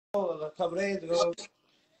couple days ago.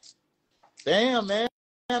 Damn, man.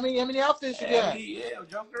 How many outfits you got? Yeah,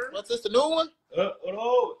 Joker. What's this, the new one?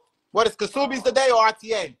 Hello. What is Kasubi's today or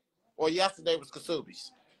RTA? Or yesterday was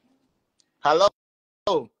Kasubi's? Hello?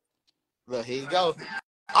 Look, here you go.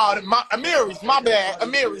 Oh, Amiris, my bad.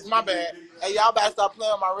 Amiris, my bad. Hey, y'all better stop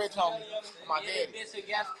playing with my rich homie. My daddy.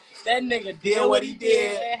 That nigga did what he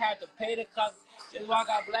did. They had to pay the cost. Just walk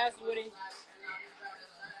out blasted with it.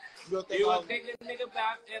 You would think this nigga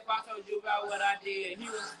back if I told you about what I did. He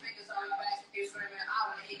was.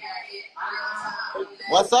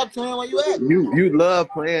 What's up, twin? Where you at? You love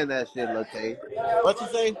playing that shit, Lil K. What you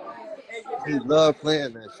say? He love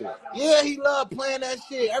playing that shit. Yeah, he love playing that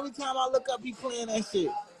shit. Every time I look up, he playing that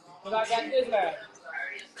shit. But I got this guy.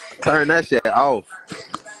 Turn that shit off.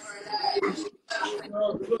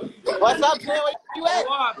 What's up, twin? Where you at?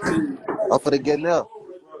 I'm finna get now.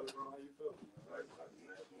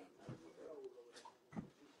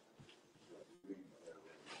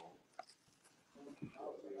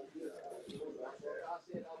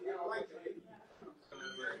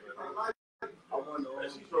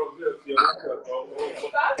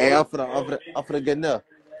 Hey, I'm finna get now.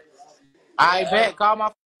 I bet. Call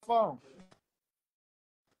my phone.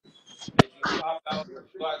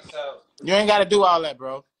 You ain't gotta do all that,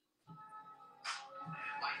 bro.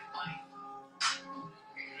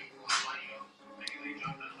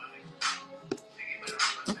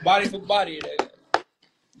 Body for body.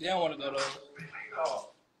 They don't want to go to. Oh.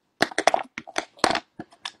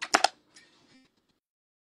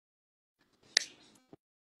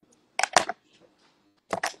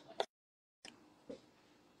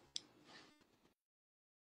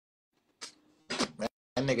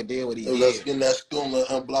 That nigga did what he did. Let's get that schooner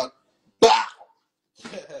unblocked. Bah!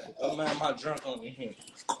 Oh man, my drunk on me.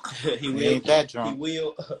 He ain't that drunk. He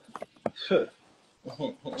will.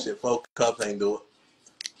 Shit, 4 cups ain't do it.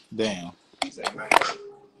 Damn.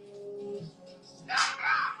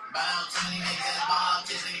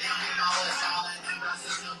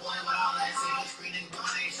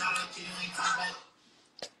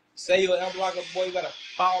 Say you an unblocker, boy, you gotta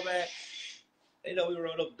fall back. They know we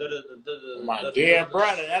rolled up. My dear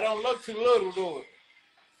brother, that don't look too little, do it?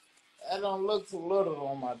 That don't look too little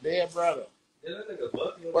on my dear brother. Yeah, that nigga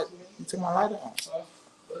Bucky. What? You took my light on.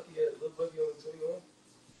 Bucky, little Bucky on the 21.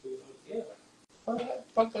 Yeah.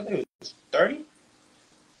 Fuck that dude. 30?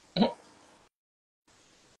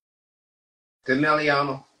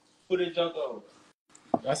 Caneliano. Who did junk over?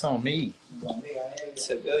 That's on me.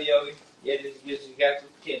 Seville, yeah, this got to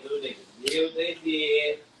can't do it. Yeah, they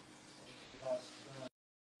did.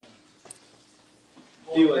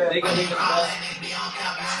 He was nigga.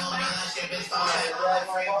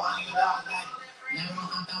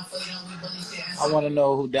 I want to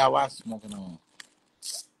know who that was smoking on.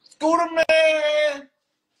 Scooter man.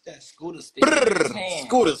 That Scooter still in his hand.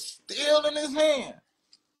 Scooter still in his hand.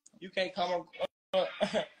 You can't come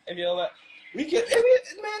if you like. We can,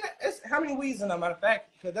 man. It's, how many weeds in them? Matter of fact,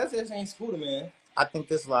 because that's just ain't Scooter, man. I think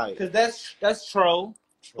this like. Because that's Tro,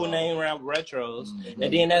 who named around retros,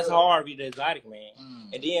 and then that's Harvey, the exotic man,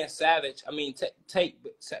 and then Savage. I mean, take,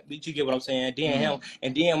 you get what I'm saying? Then him,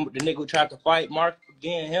 and then the nigga who tried to fight Mark.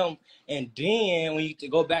 Then him, and then when you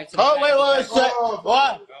go back to.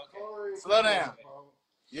 What? Slow down.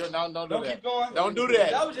 You don't do that. Keep going. Don't do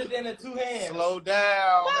that. That was just in the 2 hands. Slow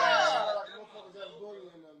down, man.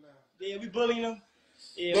 Yeah, we bullying them.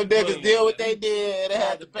 Yeah, them niggas did what they did. They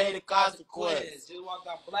had to pay the consequence. Just walked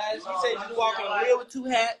out blast. He said you walking real with 2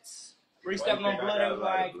 hats. 3 stepping on blood.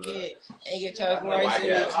 Everybody get ain't get charged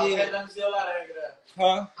license.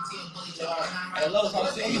 Huh? Hello, so I'm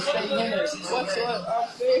saying you stay in there. What's up? I'm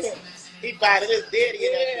saying he fighting his daddy.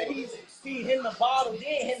 Yeah, he hitting the bottle, then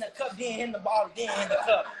hitting the cup, then hitting the bottle, then hitting the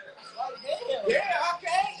cup. Damn. Yeah,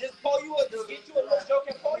 okay. Just pour you just get you a little joke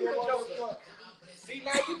and pour you a joke. See,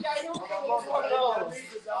 now you got your one of those.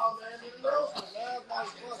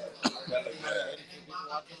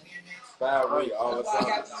 Fire all the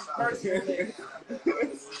time.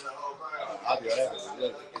 I'll do that.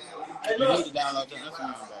 Hey, look. You need to download that. That's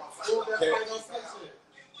one back.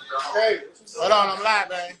 Hey, hold on, I'm live,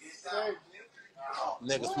 man.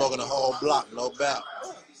 Nigga smoking a whole block, no doubt.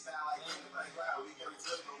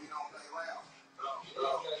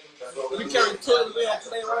 We carry toys, we don't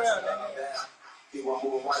play around, man.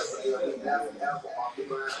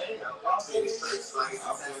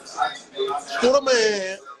 Scooter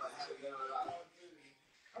man.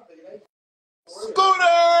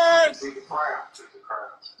 Scooter!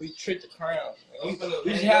 We treat the crown.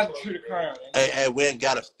 We just have to treat the crown. Hey, we ain't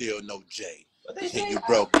gotta steal no J. You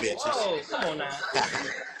broke bitches. Oh, come on now.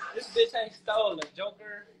 This bitch ain't stolen,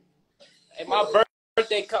 Joker. Hey, my birthday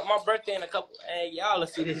my birthday in a couple. Hey, y'all,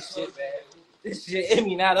 let's see this shit, man. This shit in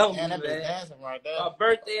me, not on me, Man, that bitch man. dancing right there. My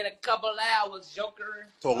birthday in a couple hours, Joker.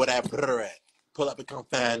 So where that brother at? Pull up and come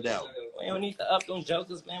find out. We don't need to up them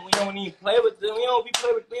jokers, man. We don't even play with them. We don't be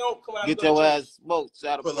play with. We don't come out. Get your ass smoked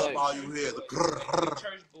out of Pull play. up all you hear is a grrr.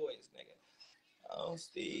 Church boys, nigga. Oh,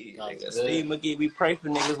 Steve, nigga. Steve McGee, we pray for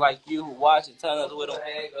niggas like you who watch and tell us where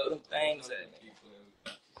them things at.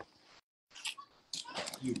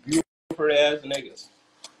 You beautiful ass niggas.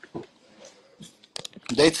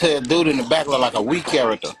 They tell dude in the back look like a weak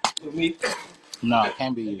character. With me? No, it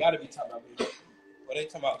can't be They you. gotta be talking about me. What they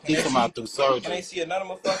talking about? He come out through surgery. Can they see another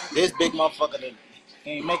motherfucker? This big motherfucker that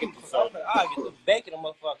ain't make it through surgery. I'll get the bacon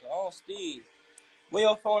motherfucker on Steve. Where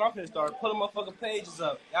your phone? I'm finna start pulling motherfucking pages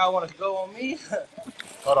up. Y'all wanna go on me?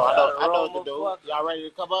 Hold on, I know what to do. Y'all ready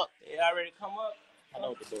to come up? Yeah, I ready to come up? I know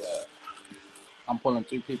what to do. I'm pulling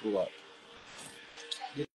 3 people up.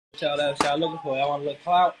 Y'all looking for? Y'all want a little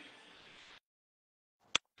clout?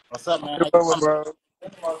 What's up, man? Bro.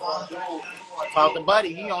 Talk to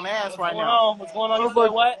Buddy. He on ass right now. What's going on? You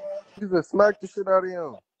said what? You just smack the shit out of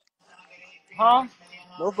him. Huh?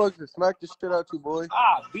 Motherfuckers just smack the shit out you, boy.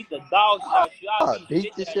 Beat the dog shit out you. I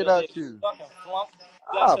beat the shit out you. Fucking flunk.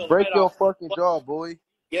 I'll break your fucking jaw, boy.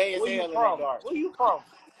 Yeah, it's Where you hell in from? the dark. Where you from?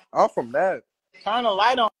 I'm from that. Turn the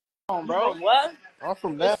light on, bro. You from what? I'm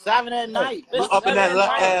from that. It's 7 at night. This Up in that little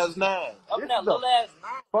night. ass 9. Up in that little ass.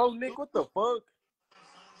 Bro, Nick, what the fuck?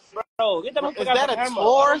 Bro, get that Is motherfucker that out the a camera. I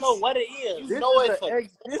Taurus? don't know what it is. This know is it's a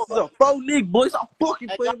this is a faux Nick, boy. Stop fucking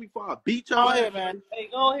Hey, playing me before I beat your Go ass. ahead, man. Hey,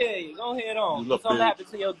 go ahead. Go ahead on. You look Something big. happened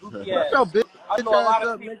to your goofy Shut ass. your bitch I know a lot ass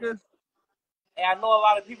of up, people. nigga. Hey, I know a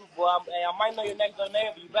lot of people, boy. I might know your next door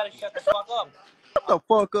neighbor, but you better shut the fuck up. Shut the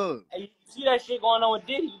fuck up. Hey, you see that shit going on with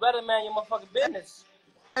Diddy? You better man your motherfucking business.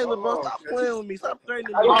 Hey, little bro, stop playing with me. Stop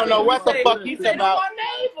threatening I me. don't know what the Say- fuck he say said to about. my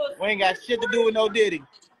neighbors. We ain't got shit to do with no Diddy.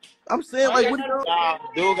 I'm saying, like, what are you doing? Nah,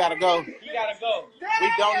 dude gotta go. You gotta go.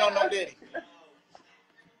 We don't know no Diddy.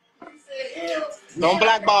 Don't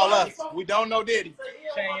blackball us. We don't know Diddy.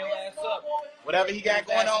 Chain your ass up. Whatever he got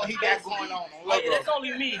going on, he got going on. Oh, yeah, that's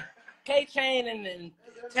only me. K-Chain and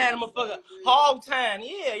Tan motherfucker. Hog Time.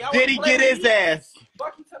 Yeah, y'all Diddy wanna play get with his me? ass.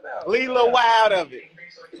 Fuck you talking about? Leave Lil Wild of it.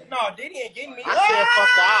 No, Diddy ain't getting me. I said fuck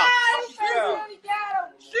the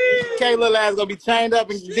ops. K Lil ass gonna be chained up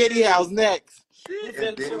in Diddy house next.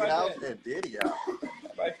 And Diddy house and Diddy house.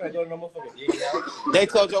 Nobody trying to go to no motherfucking Diddy house. They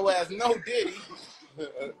told your ass no Diddy.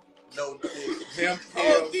 No Diddy. Him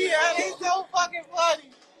oh, yeah, they so fucking funny.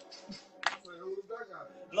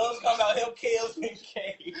 Love's talking about him kills and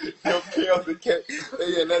K. Him kills the cat.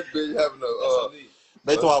 Yeah, that bitch having a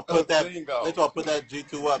They told I put that. They told I put that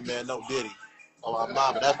G2 up, man. No Diddy. Oh my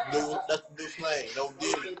mama, that's the new slang. No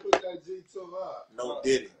Diddy. Put that G2 up. No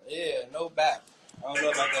Diddy. Yeah, no back. I don't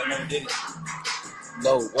know about that no Diddy.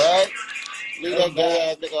 No what? Leave that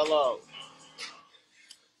gay ass nigga alone.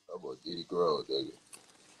 How about Diddy Grove, nigga?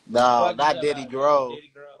 No, Fuck not that, Diddy man. Grove.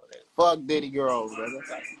 Diddy Grove. Fuck Diddy Grove, brother.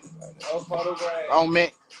 No photograph. On me.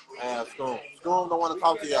 Man, Storm don't want to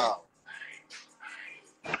talk to y'all.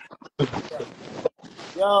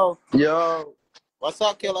 Yo, Yo, what's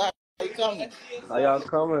up, killer? How you coming? how y'all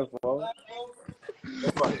coming, bro?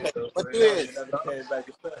 What you is?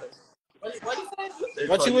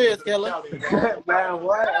 What you is, killer? Man,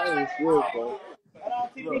 what? I ain't shit, bro.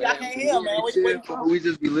 I can't hear, man. What you waiting for? We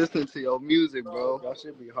just be listening to your music, bro. Y'all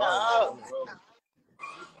should be hard.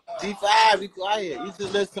 G5, be quiet. You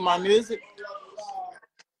just listen to my music?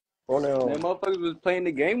 On Man, motherfuckers was playing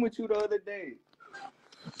the game with you the other day.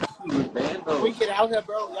 You was banned, though. We get out here,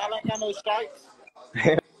 bro. Y'all ain't got no strikes.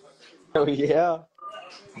 Oh, yeah.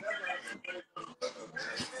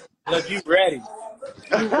 Look, you ready.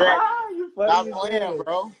 You ready? You Stop funny as playing, hell.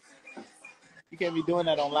 bro. You can't be doing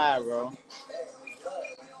that on live, bro.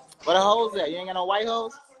 Where the hoes at? You ain't got no white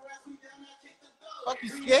hoes? Fuck, you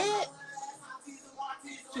scared?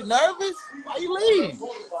 You nervous? Why you leave?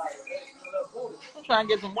 I'm trying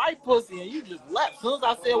to get some white pussy and you just left. As soon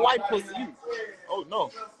as I said white pussy, you. Oh,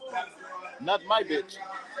 no. Not my bitch.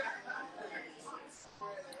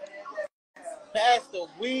 Pass the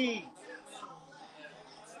weed.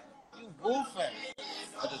 You woofing.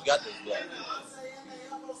 I just got this black.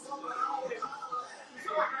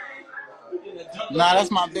 Nah, that's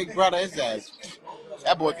my big brother. His ass.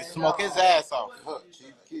 That boy can smoke his ass off.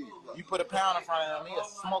 Chief Keef. You put a pound in front of him, he'll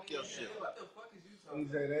smoke your shit.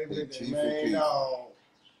 Hey, Chief and Keef.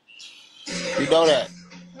 You know that.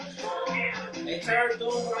 Hey, Terry,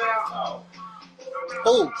 doing what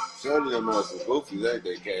Who? Shorty them on some goofies, ain't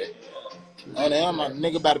they, K? Oh, damn, my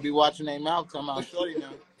nigga about to be watching their mouth talking about shorty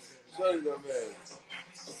now. Shorty them man.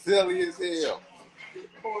 Silly as hell.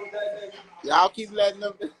 Y'all keep letting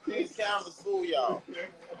them these cameras fool y'all.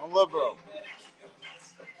 I'm little bro.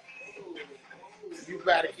 You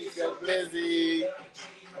better keep your busy.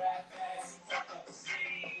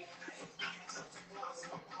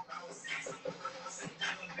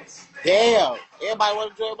 Damn, everybody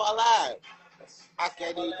want to join my live. I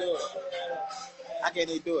can't even do it. I can't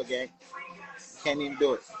even do it, gang. Can't even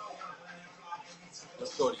do it.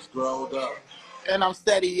 Let's go. Just growed up. And I'm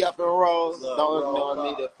steady up and roll. Don't ignore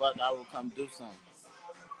me. The fuck I will come do something.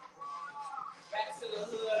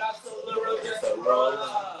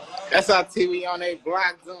 That's our TV on their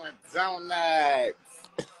block doing donuts.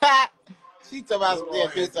 She talking about some damn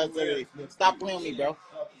bitch I said, stop playing with me, bro.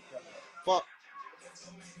 Fuck.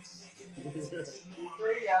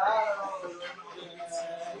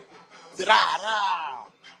 Ta-da-da.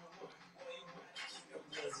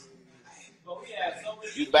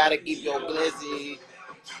 You better keep your blizzy.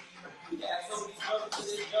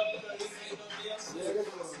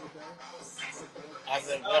 I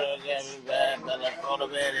said,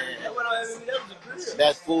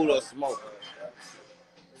 that's food or smoke.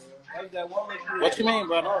 What you mean,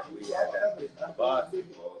 brother?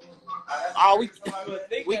 Oh,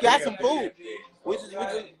 we got some food. We just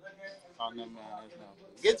oh, no, man.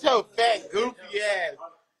 Get your fat, goofy ass.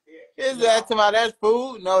 Is that about that's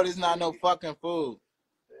food? No, this not no fucking food.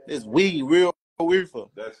 This weed, real reefer.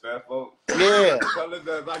 That's fat folk? Yeah. Tell us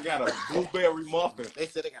that I got a blueberry muffin. They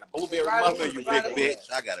said they got a blueberry muffin, You big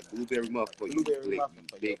bitch. I got a blueberry muffin for you. Blueberry muffin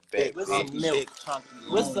for Big you. fat With bitch. some milk. Chunky,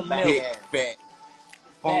 With some back milk. ass. Fat.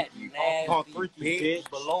 Fat, Funky. nasty, Funky bitch.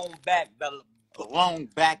 Balloon back, belly. Long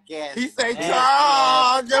back ass. He say, Nasty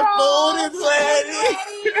Charles, the food is ready.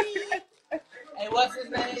 Hey, what's his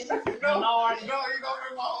name? Bernard.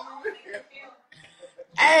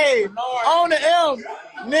 Hey, on the M,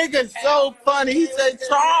 nigga so funny. He said,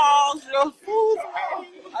 Charles, your food's ready.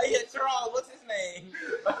 Oh yeah, Charles. What's his name?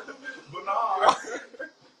 Bernard.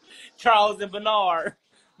 Charles and Bernard.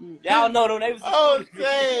 Y'all know them. They was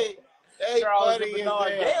Okay. Hey, Charles funny and as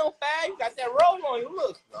Bernard. hell. Damn, fag, you got that roll on you.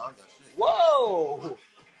 Look. Whoa.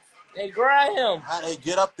 They grind him. How they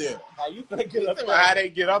get up there? How you gonna get up there? How they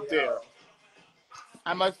get up there?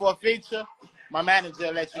 How much for a feature? My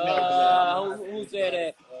manager let you know. Who said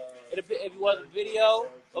that? If it was a video,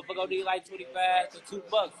 motherfucker need like 25 to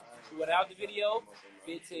 $2. Without the video,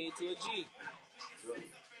 15 to a G.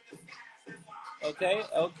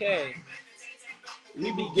 Okay.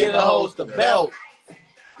 We be giving hoes the belt.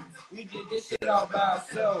 We did this shit all by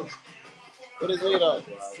ourselves. What is weed on?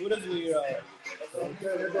 What is we You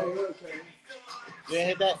ain't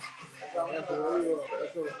hit that?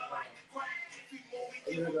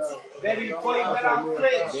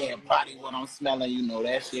 Damn, body what I'm smelling, you know,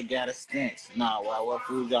 that shit got a stench. Nah, what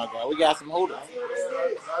food y'all got? We got some hooters.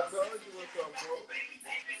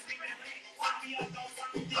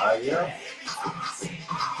 Yeah.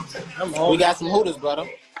 We got some hooters, brother. I'm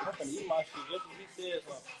gonna eat my shit just as he said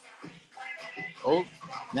something. Oh,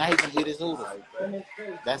 now he can eat his hooters.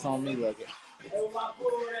 That's on me, look.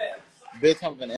 Bitch, I'm finna